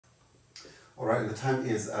Alright, and the time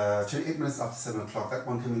is 28 minutes after 7 o'clock. That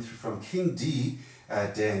one coming through from King D,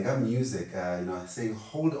 Denga Music, saying,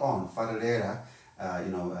 hold on, Farerera,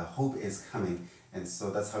 hope is coming. And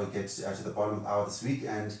so that's how we get to the bottom of the hour this week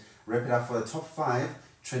and wrap it up for the top 5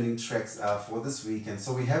 trending tracks for this week. And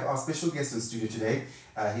so we have our special guest in the studio today.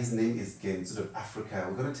 His name is Gentsu.Africa.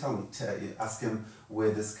 We're going to ask him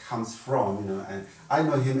where this comes from, and I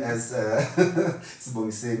know him as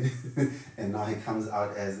Sibongi Singh, and now he comes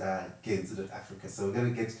out as Gentsu.Africa. So we're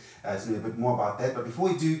going to get to know a bit more about that. But before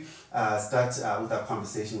we do start with our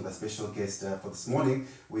conversation with our special guest for this morning,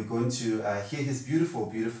 we're going to hear his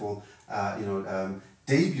beautiful,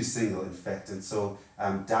 debut single, in fact, and so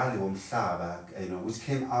Dali Womhlaba, which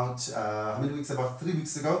came out how many weeks? About 3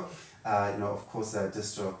 weeks ago. Of course,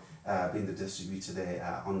 Distro being the distributor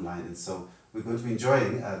there online, and so we're going to be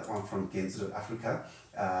enjoying the one from Gentsu.Africa,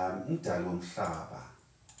 Dali Womhlaba.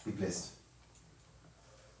 Be blessed.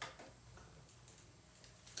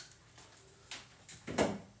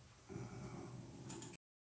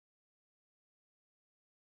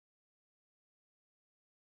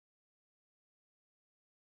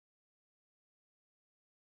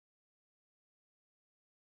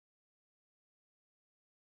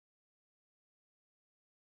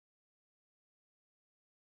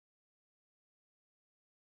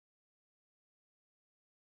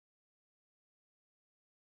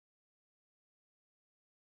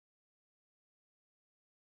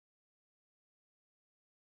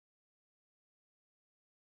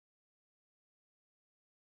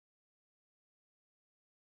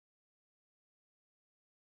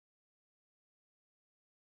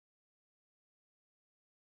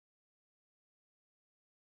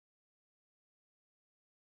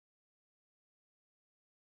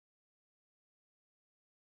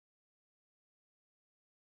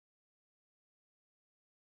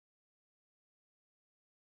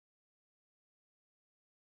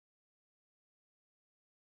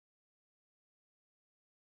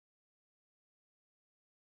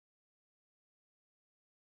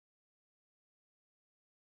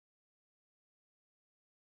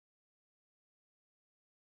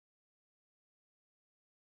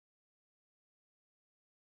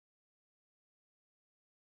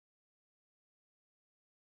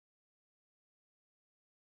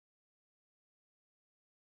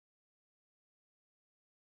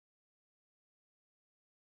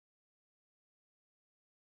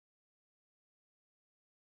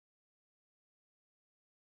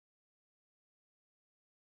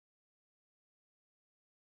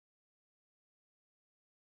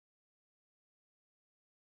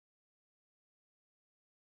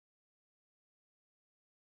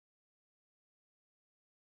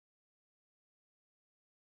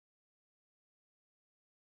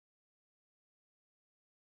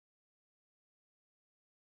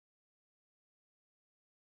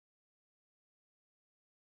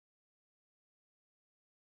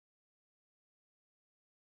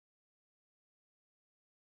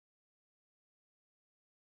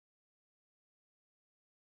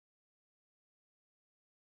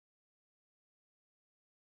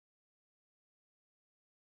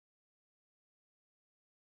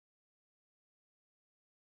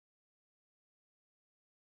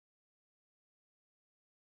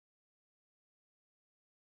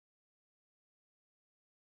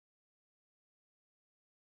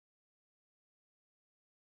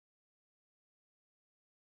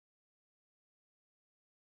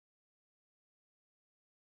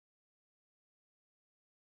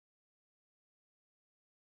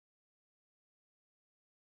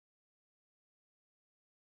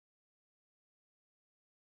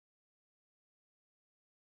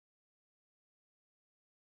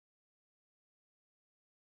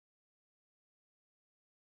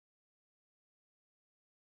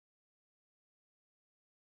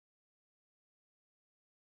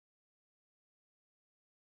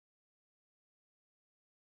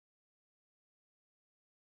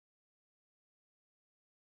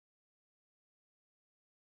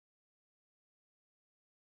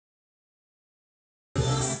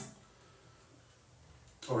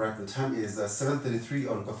 Alright, the time is 7:33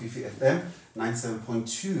 on Kofifi FM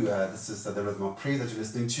 97.2. This is the rhythm of praise that you're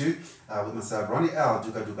listening to with myself, Ronnie L.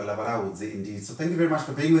 Duka Labarawudze, indeed. So thank you very much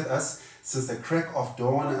for being with us since the crack of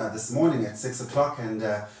dawn this morning at 6 o'clock, and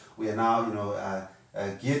we are now,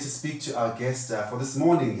 geared to speak to our guest for this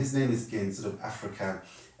morning. His name is Gentsu.Africa,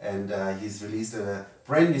 and he's released a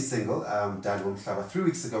brand new single, Dali Womhlaba, 3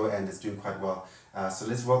 weeks ago, and it's doing quite well. So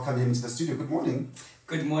let's welcome him to the studio. Good morning.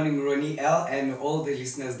 Good morning, Ronnie L, and all the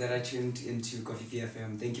listeners that are tuned into Kofifi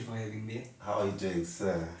FM. Thank you for having me. How are you doing,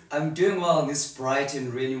 sir? I'm doing well on this bright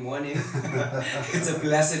and rainy morning. It's a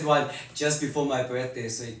blessed one just before my birthday,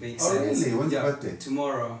 so it makes sense. Oh, really? When's your birthday?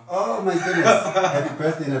 Tomorrow. Oh, my goodness. Happy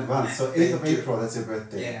birthday in advance. So 8th of Thank you. April, that's your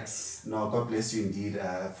birthday. Yes. No, God bless you indeed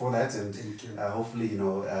for that. And Thank you. hopefully,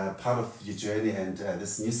 part of your journey and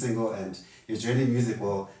this new single and your journey music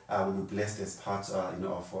will be blessed as part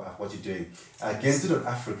of what you're doing.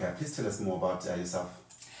 Gentsu.Africa, please tell us more about yourself.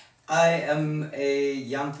 I am a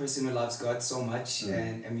young person who loves God so much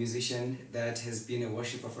and a musician that has been a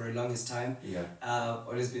worshiper for the longest time. Yeah.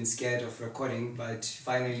 Always been scared of recording, but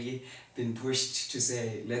finally been pushed to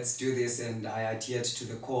say, let's do this, and I adhered to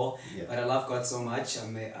the call. Yeah. But I love God so much.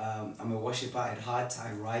 I'm a worshiper at heart.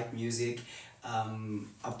 I write music.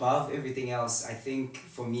 Above everything else, I think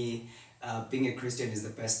for me, being a Christian is the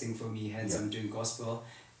best thing for me, hence I'm doing gospel.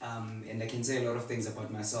 And I can say a lot of things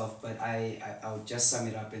about myself, but I'll just sum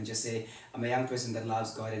it up and just say I'm a young person that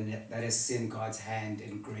loves God and that has seen God's hand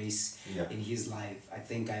and grace in his life. I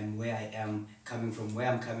think I'm where I am, coming from where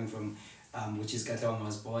I'm coming from, which is Katong. I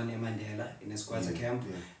was born in Mandela in a squatter camp.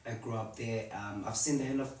 I grew up there. I've seen the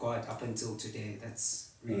hand of God up until today.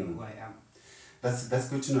 That's really who I am. That's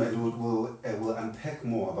good to know, and we'll unpack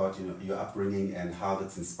more about your upbringing and how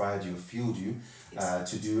that's inspired you, fueled you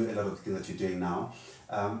to do a lot of things that you're doing now.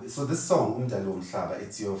 So this song, Umdalo Umhlaba,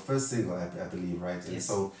 it's your first single, I believe, right? And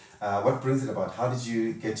so what brings it about? How did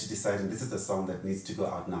you get to deciding this is the song that needs to go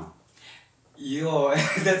out now?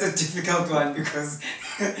 That's a difficult one because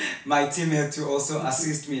my team had to also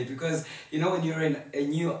assist me, because when you're a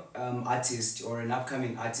new artist or an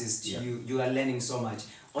upcoming artist, you are learning so much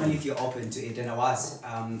only if you're open to it. And I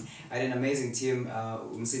had an amazing team,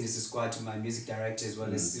 Umsindisi Squad, my music director, as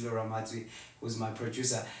well as Silo Ramatwi, who's my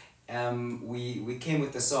producer. We came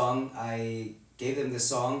with the song. I gave them the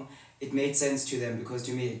song. It made sense to them because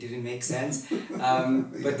to me it didn't make sense.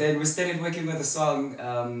 But then we started working with the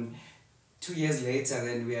song. 2 years later,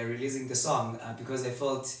 then we are releasing the song because I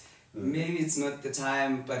felt maybe it's not the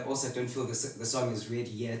time, but also I don't feel the song is ready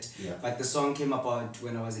yet. But the song came about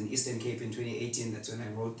when I was in Eastern Cape in 2018. That's when I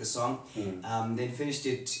wrote the song. Then finished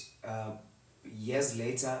it years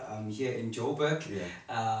later here in Joburg,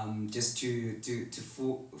 just to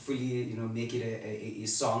fully make it a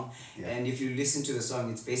song. And if you listen to the song,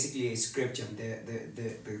 it's basically a scripture.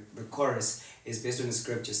 The chorus is based on a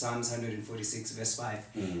scripture, Psalms 146 verse 5.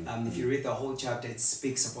 If you read the whole chapter, it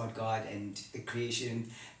speaks about God and the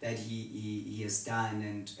creation that he has done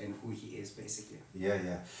and who he is, basically.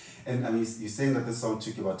 And I mean, you're saying that this song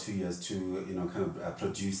took you about 2 years to kind of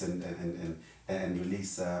produce and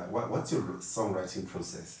release. What's your songwriting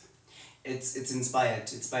process? It's inspired.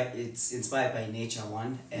 It's inspired by nature,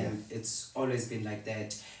 one, and it's always been like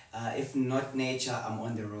that. If not nature, I'm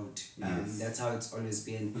on the road. That's how it's always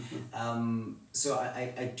been. So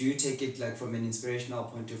I do take it like from an inspirational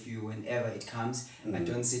point of view whenever it comes. I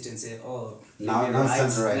don't sit and say, oh, now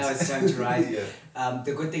it's time to write.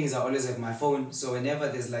 The good thing is I always have my phone, so whenever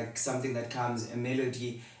there's like something that comes, a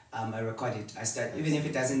melody, I record it. I start, even if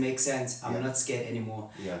it doesn't make sense, I'm not scared anymore.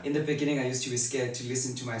 In the beginning, I used to be scared to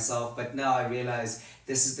listen to myself, but now I realize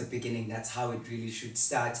this is the beginning. That's how it really should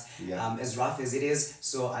start, as rough as it is.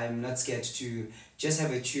 So I'm not scared to just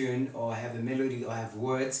have a tune or have a melody or have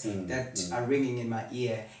words that are ringing in my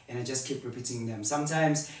ear, and I just keep repeating them.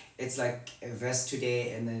 Sometimes it's like a verse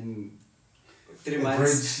today, and then 3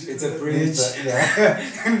 months, it's a bridge.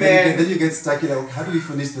 And then you get stuck, how do we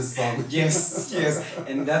finish this song? Yes.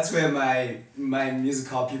 And that's where my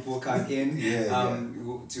musical people come in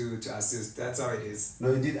to assist. That's how it is.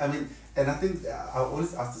 No, indeed. I mean, and I think I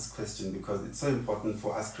always ask this question because it's so important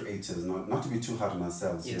for us creators not to be too hard on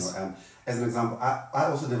ourselves. As an example, I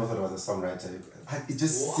also never thought I was a songwriter. It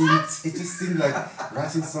just seemed like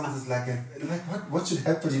writing songs is like what should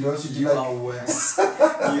happen? Should you are worse.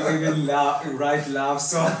 You even write love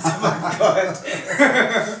songs. Oh my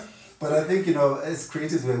God. But I think as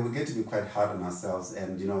creators, we get to be quite hard on ourselves,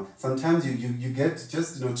 and sometimes you get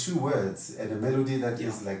just 2 words and a melody that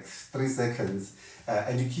is like 3 seconds,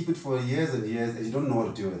 and you keep it for years and years, and you don't know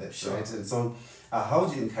what to do with it, right? And so, how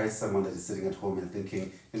would you encourage someone that is sitting at home and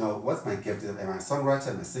thinking, what's my gift? Am I a songwriter?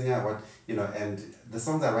 Am I a singer? And the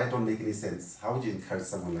songs I write don't make any sense. How would you encourage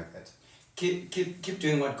someone like that? Keep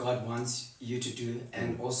doing what God wants you to do,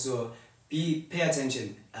 and also pay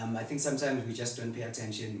attention. I think sometimes we just don't pay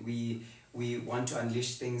attention. We want to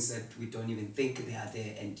unleash things that we don't even think they are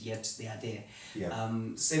there, and yet they are there.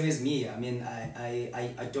 Same as me. I mean,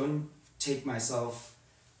 I don't take myself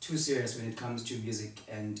too serious when it comes to music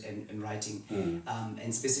and writing.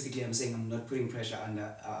 And specifically, I'm saying I'm not putting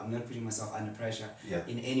myself under pressure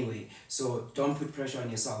in any way. So don't put pressure on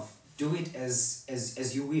yourself. Do it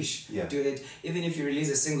as you wish. Do it even if you release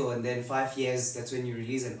a single and then 5 years, that's when you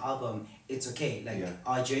release an album. It's okay. Like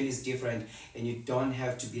our journey is different, and you don't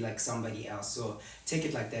have to be like somebody else. So take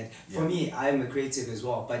it like that. For me, I'm a creative as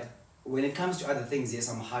well, but when it comes to other things, yes,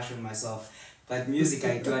 I'm harsh on myself. But music,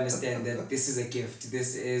 I do understand that this is a gift.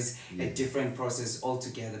 This is a different process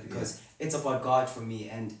altogether, because it's about God for me,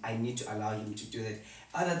 and I need to allow Him to do that.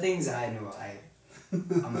 Other things, I know,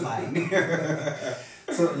 I'm fine.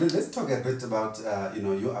 So let's talk a bit about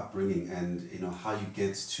your upbringing and how you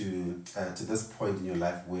get to this point in your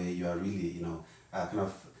life where you are really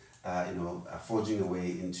forging a way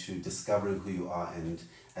into discovering who you are and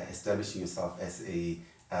establishing yourself as a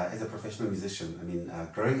professional musician. I mean,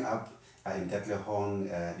 growing up in Katlehong,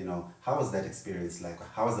 how was that experience like?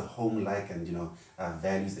 How was the home like, and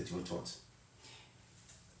values that you were taught?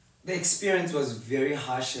 The experience was very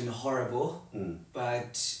harsh and horrible,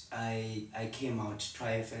 but I came out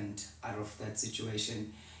triumphant out of that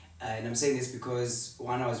situation. And I'm saying this because,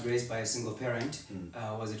 one, I was raised by a single parent,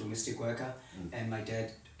 was a domestic worker, and my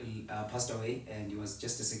dad passed away, and he was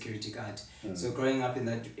just a security guard. So growing up in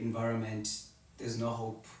that environment, there's no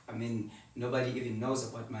hope. I mean, nobody even knows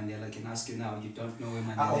about Mandela. I can ask you now, you don't know where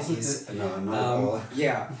Mandela is. No, not at all.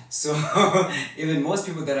 Yeah, so even most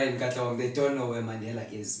people that are in Katlehong, they don't know where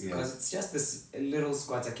Mandela is, because it's just this little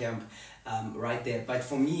squatter camp right there. But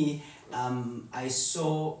for me, I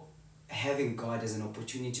saw having God as an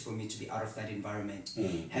opportunity for me to be out of that environment.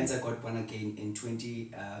 Hence, I got born again in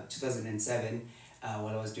 2007 while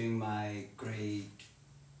I was doing my grade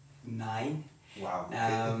 9. Wow.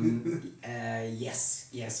 Yes.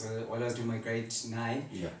 While I was doing my grade 9,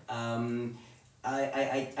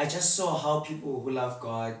 I just saw how people who love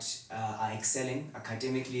God are excelling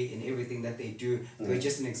academically in everything that they do. They were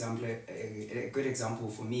just an example, a good example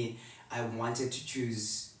for me. I wanted to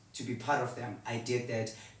choose to be part of them. I did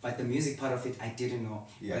that, but the music part of it I didn't know.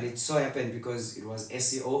 But it so happened because it was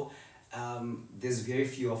SEO. There's very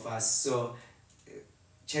few of us, so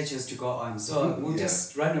churches to go on. So we'll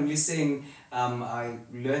just randomly sing. I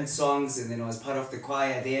learned songs, and then I was part of the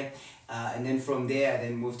choir there. And then from there, I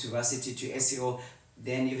then moved to varsity to SEO.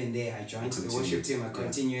 Then even there, I joined the worship team. I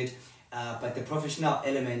continued. But the professional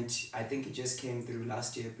element, I think it just came through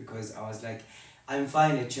last year, because I was like, I'm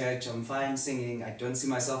fine at church, I'm fine singing. I don't see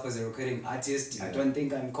myself as a recording artist. I don't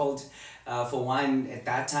think I'm called for one at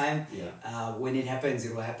that time. When it happens,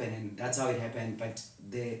 it will happen, and that's how it happened. But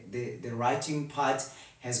the writing part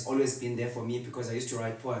has always been there for me, because I used to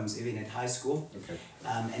write poems even at high school.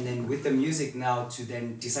 And then with the music now, to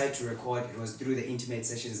then decide to record, it was through the intimate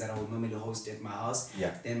sessions that I would normally host at my house.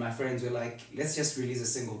 Then my friends were like, let's just release a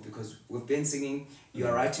single, because we've been singing, you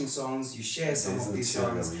are writing songs, you share some of these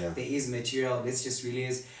songs, there is material, let's just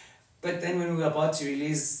release. But then when we were about to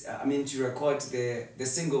release, to record the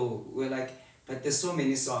single, we were like, but there's so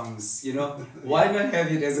many songs, why not have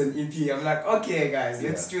it as an EP? I'm like, okay guys,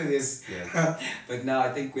 let's do this. But now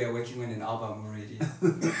I think we are working on an album already.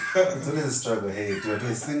 It's always a struggle. Hey, do I do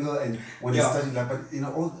a single? And when you're studying that, but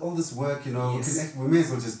all this work, we may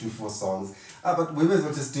as well just do 4 songs. But we may as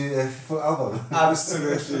well just do a full album.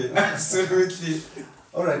 Absolutely.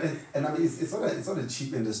 All right, and I mean, it's not a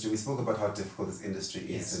cheap industry. We spoke about how difficult this industry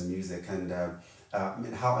is in music, and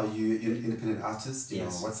how are you an independent artist?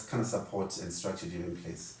 What kind of support and structure do you have in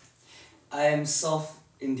place? I am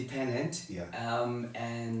self-independent,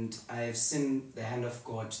 and I've seen the hand of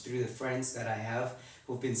God through the friends that I have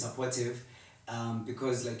who've been supportive,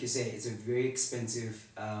 because like you say, it's a very expensive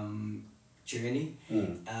journey,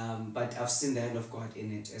 but I've seen the hand of God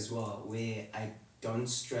in it as well, where I don't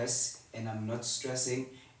stress, and I'm not stressing,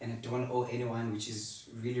 and I don't owe anyone, which is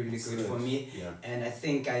really, really good for me. And I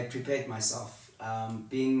think I prepared myself.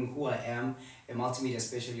 Being who I am, a multimedia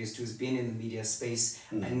specialist who's been in the media space,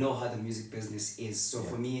 I know how the music business is. So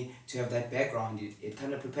for me to have that background, it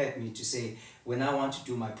kind of prepared me to say, when I want to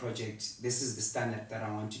do my project, this is the standard that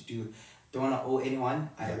I want to do. Don't want to owe anyone.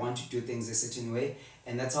 I want to do things a certain way,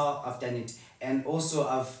 and that's how I've done it. And also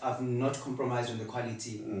I've not compromised on the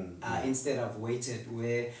quality. Instead, I've waited,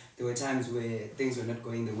 where there were times where things were not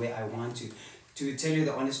going the way I want to. To tell you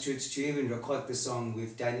the honest truth, to even record the song,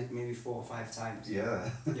 we've done it maybe 4 or 5 times.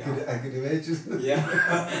 I could imagine.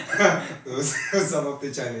 Those are some of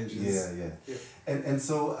the challenges. And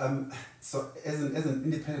so so as an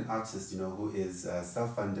independent artist, who is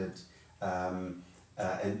self-funded,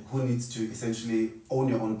 and who needs to essentially own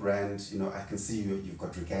your own brand. You know, I can see you've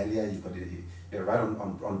got regalia, you're right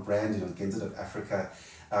on brand, you know, Gentsu.Africa.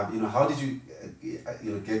 You know, how did you,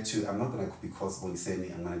 you know, get to, I'm not going to be called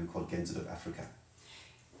Sibongiseni, I'm going to be called Gentsu.Africa.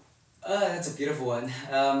 That's a beautiful one.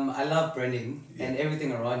 I love branding, and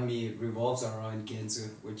everything around me revolves around Gentsu,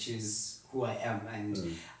 which is who I am.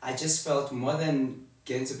 And I just felt more than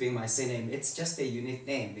Gentsu being my surname, it's just a unique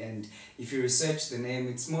name. And if you research the name,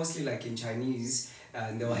 it's mostly like in Chinese,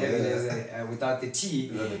 and they'll have it as without the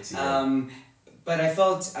T. But I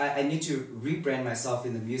felt I need to rebrand myself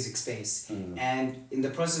in the music space. And in the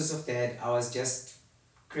process of that, I was just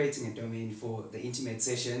creating a domain for the intimate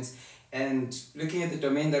sessions. And looking at the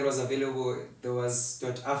domain that was available, there was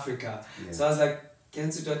 .Africa. So I was like,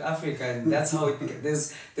 Gentsu.Africa, and that's how it began.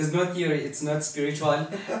 There's no theory, it's not spiritual.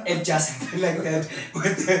 It just happened like that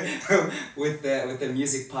with the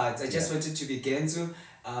music part. I just wanted to be Gentsu.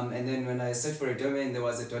 And then when I searched for a domain, there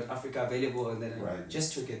was a .Africa available, and then I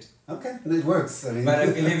just took it. Okay, it works. I mean, but I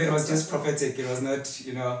believe it was just prophetic. It was not,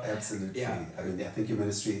 you know. Absolutely. Yeah. I mean, I think your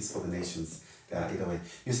ministry is for the nations. Either way,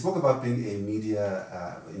 you spoke about being a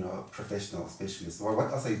media, you know, professional specialist. What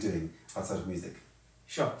else are you doing outside of music?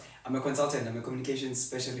 Sure, I'm a consultant. I'm a communications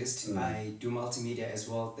specialist. I do multimedia as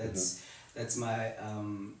well. That's my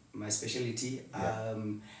my specialty.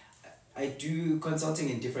 I do consulting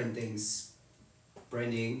in different things,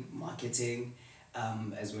 branding, marketing,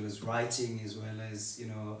 as well as writing, as well as, you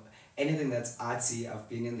know, anything that's artsy. I've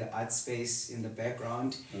been in the art space in the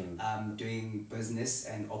background, doing business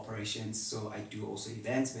and operations. So I do also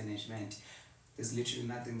events management. There's literally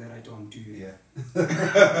nothing that I don't do. Yeah.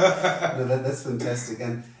 No, that's fantastic.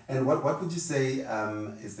 And what would you say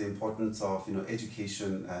is the importance of, you know,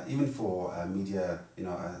 education, even for media,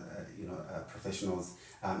 professionals,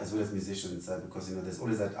 as well as musicians, because, you know, there's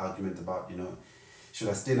always that argument about, you know, should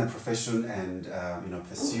I stay in a profession and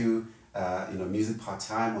pursue music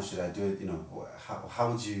part-time, or should I do it, you know, how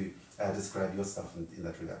would you describe yourself in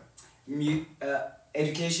that regard?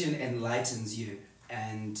 Education enlightens you,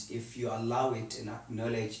 and if you allow it and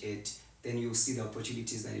acknowledge it, then you'll see the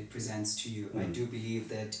opportunities that it presents to you. I do believe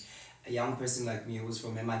that a young person like me who's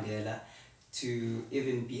from Mandela, to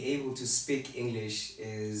even be able to speak English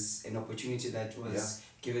is an opportunity that was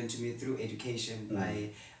given to me through education.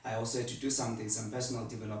 I also had to do some personal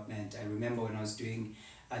development. I remember when I was doing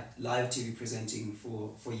live TV presenting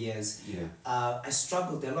for years, I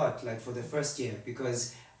struggled a lot, like for the first year,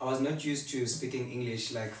 because I was not used to speaking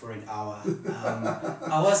English like for an hour.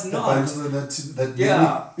 I was not.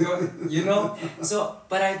 You know. So,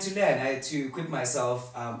 but I had to learn. I had to equip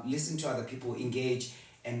myself, listen to other people, engage,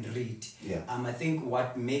 and read. I think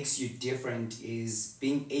what makes you different is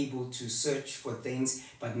being able to search for things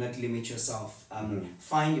but not limit yourself.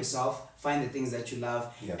 Find yourself, find the things that you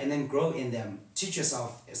love, and then grow in them. Teach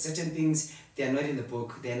yourself certain things. They are not in the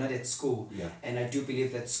book, they are not at school. And I do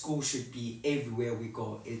believe that school should be everywhere we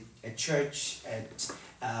go. At church,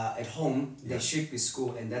 at home, there should be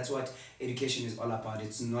school, and that's what education is all about.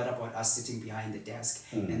 It's not about us sitting behind the desk.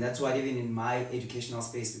 And that's what, even in my educational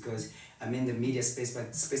space, because I'm in the media space,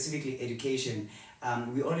 but specifically education,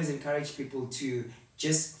 we always encourage people to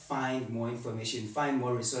just find more information, find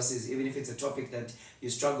more resources, even if it's a topic that you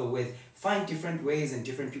struggle with. Find different ways and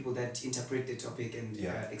different people that interpret the topic and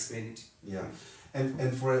explain it.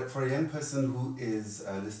 And for a young person who is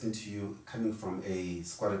listening to you, coming from a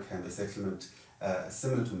squatter camp, a settlement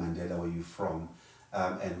similar to Mandela, where you're from,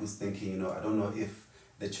 and who's thinking, you know, I don't know if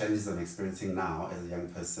the challenges I'm experiencing now as a young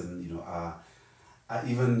person, you know,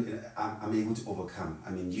 I'm able to overcome.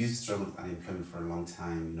 I mean, you struggled with unemployment for a long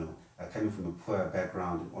time, you know, coming from a poor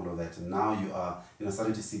background and all of that, and now you are, you know,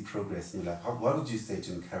 starting to see progress in your life. What would you say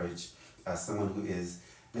to encourage someone who is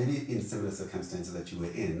maybe in similar circumstances that you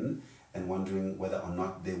were in, and wondering whether or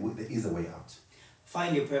not there is a way out?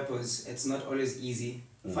 Find your purpose. It's not always easy.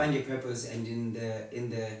 Find your purpose, and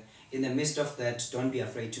in the midst of that, don't be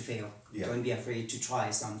afraid to fail. Don't be afraid to try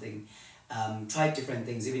something. Try different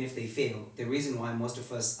things, even if they fail. The reason why most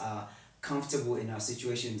of us are comfortable in our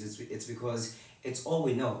situations is it's because it's all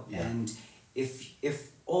we know. And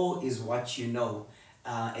if all is what you know,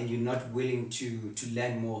 and you're not willing to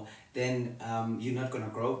learn more, then you're not going to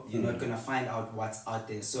grow. You're not going to find out what's out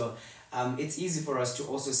there. So it's easy for us to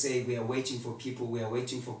also say we are waiting for people, we are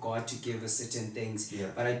waiting for God to give us certain things.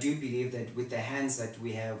 But I do believe that with the hands that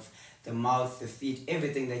we have, the mouth, the feet,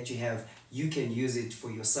 everything that you have, you can use it for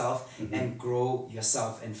yourself and grow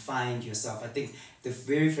yourself and find yourself. I think the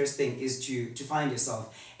very first thing is to find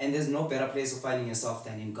yourself, and there's no better place of finding yourself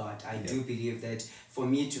than in God. I do believe that for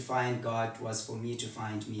me to find God was for me to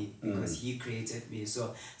find me, because he created me.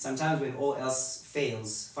 So sometimes when all else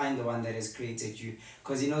fails, find the one that has created you,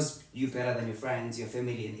 because he knows you better than your friends, your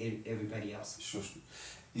family, and everybody else. Sure.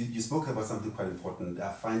 You spoke about something quite important,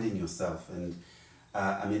 finding yourself. And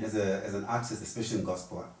I mean, as an artist, especially in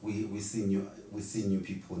gospel, we see new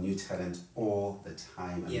people, new talent all the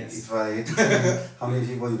time. I mean, if I had to tell you how many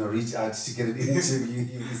people reach out to get an interview,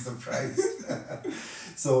 you'd be surprised.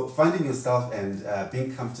 So finding yourself and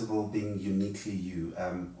being comfortable, being uniquely you.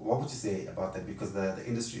 What would you say about that? Because the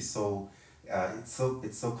industry is so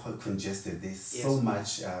it's so congested. There's so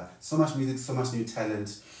much music, so much new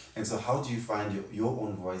talent, and so how do you find your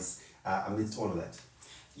own voice amidst all of that?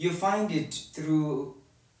 You find it through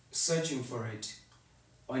searching for it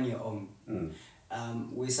on your own.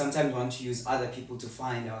 We sometimes want to use other people to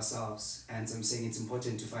find ourselves, and so I'm saying it's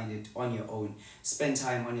important to find it on your own. Spend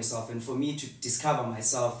time on yourself, and for me to discover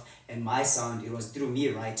myself and my sound, it was through me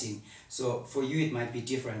writing. So for you it might be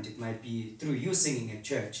different. It might be through you singing at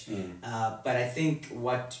church. But I think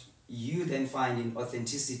what you then find in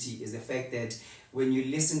authenticity is the fact that when you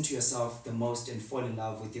listen to yourself the most and fall in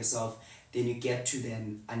love with yourself, then you get to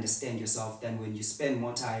then understand yourself. Then when you spend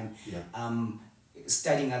more time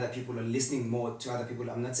studying other people or listening more to other people,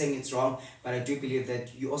 I'm not saying it's wrong, but I do believe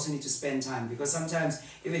that you also need to spend time, because sometimes,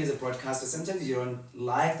 even as a broadcaster, sometimes you don't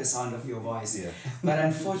like the sound of your voice. But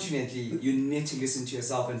unfortunately, you need to listen to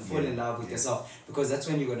yourself and fall in love with yourself, because that's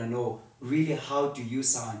when you're going to know really how do you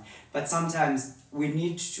sound. But sometimes we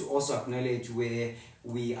need to also acknowledge where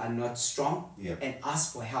we are not strong and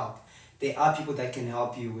ask for help. There are people that can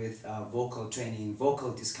help you with vocal training,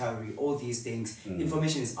 vocal discovery, all these things.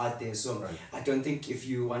 Information is out there. So I don't think if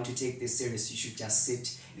you want to take this serious, you should just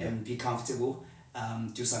sit and be comfortable,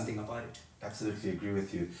 do something about it. Absolutely agree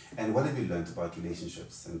with you. And what have you learned about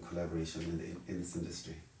relationships and collaboration in this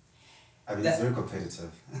industry? I mean, it's very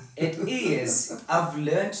competitive. It is. I've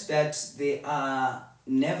learned that they are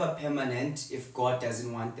never permanent if God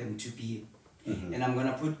doesn't want them to be. And I'm going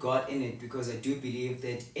to put God in it, because I do believe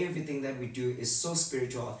that everything that we do is so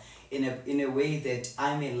spiritual, in a way that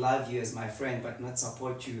I may love you as my friend but not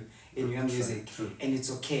support you in your music. And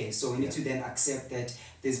it's okay. So we need to then accept that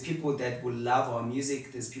there's people that will love our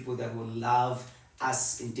music, there's people that will love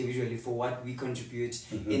us individually for what we contribute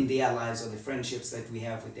in their lives, or the friendships that we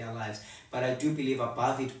have with their lives. But I do believe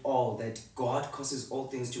above it all that God causes all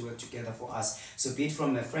things to work together for us. So be it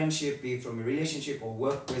from a friendship, be it from a relationship or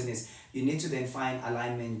work business, you need to then find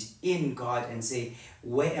alignment in God and say,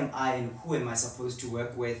 where am I and who am I supposed to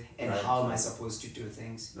work with, and how am I supposed to do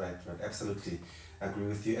things? Right, absolutely. I agree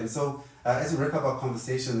with you. And so as we wrap up our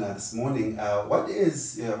conversation this morning,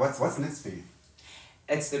 what's next for you?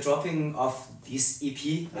 It's the dropping of this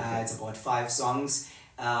EP. It's about 5 songs.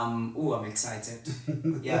 I'm excited.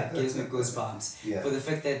 It gives me goosebumps. For the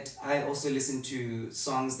fact that I also listen to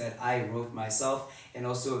songs that I wrote myself, and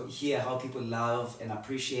also hear how people love and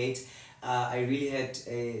appreciate. I really had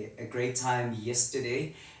a great time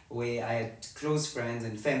yesterday, where I had close friends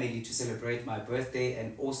and family to celebrate my birthday,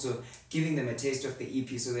 and also giving them a taste of the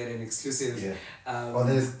EP, so they had an exclusive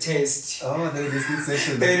taste. Oh, they had this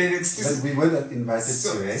session that we weren't invited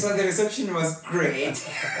to. So the reception was great.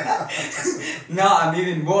 Now I'm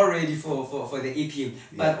even more ready for the EP.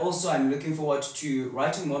 But also I'm looking forward to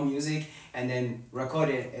writing more music, and then record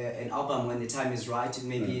an album when the time is right, and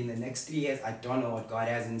maybe in the next 3 years. I don't know what God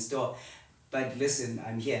has in store. But listen,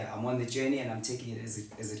 I'm here. I'm on the journey, and I'm taking it as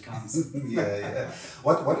it comes.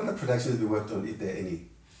 What other productions have you worked on, if there are any?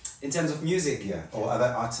 In terms of music? Or other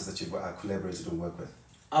artists that you've collaborated or worked with?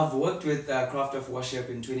 I've worked with Craft of Worship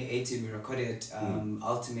in 2018. We recorded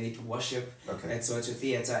Ultimate Worship at Soweto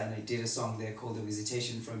Theatre, and I did a song there called The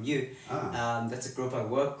Visitation From You. That's a group I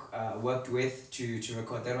worked with to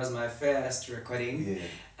record. That was my first recording.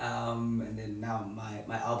 And then now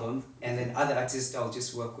my album. And then other artists I'll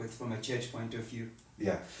just work with from a church point of view.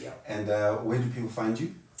 And where do people find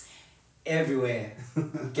you? Everywhere.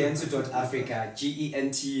 Gentsu.Africa.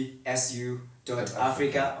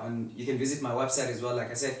 Gentsu.Africa. You can visit my website as well.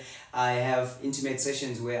 Like I said, I have intimate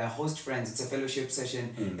sessions where I host friends. It's a fellowship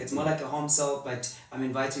session. It's more like a home cell, but I'm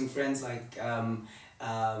inviting friends like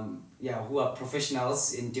who are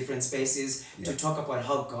professionals in different spaces to talk about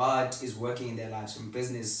how God is working in their lives, from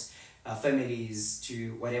business, families,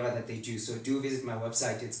 to whatever that they do. So do visit my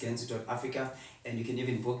website. It's Gentsu.Africa, and you can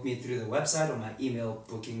even book me through the website or my email,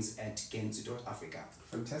 bookings@Gentsu.Africa.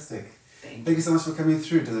 Fantastic. Thank you so much for coming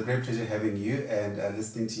through. It was a great pleasure having you and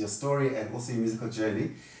listening to your story and also your musical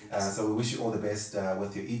journey. So we wish you all the best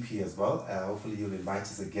with your EP as well. Hopefully you'll invite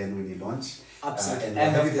us again when you launch. Absolutely. And we'll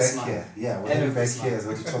End have of you this back month. here. Yeah, we'll End have you of back this here month. as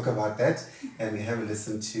well to talk about that and we have a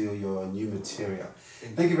listen to your new material.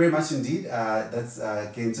 Thank you very much indeed. That's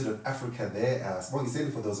Gentsu.Africa there. Sibongi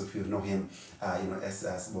Seni, for those of you who know him, as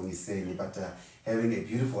Sibongi Seni, but having a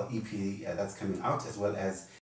beautiful EP that's coming out as well as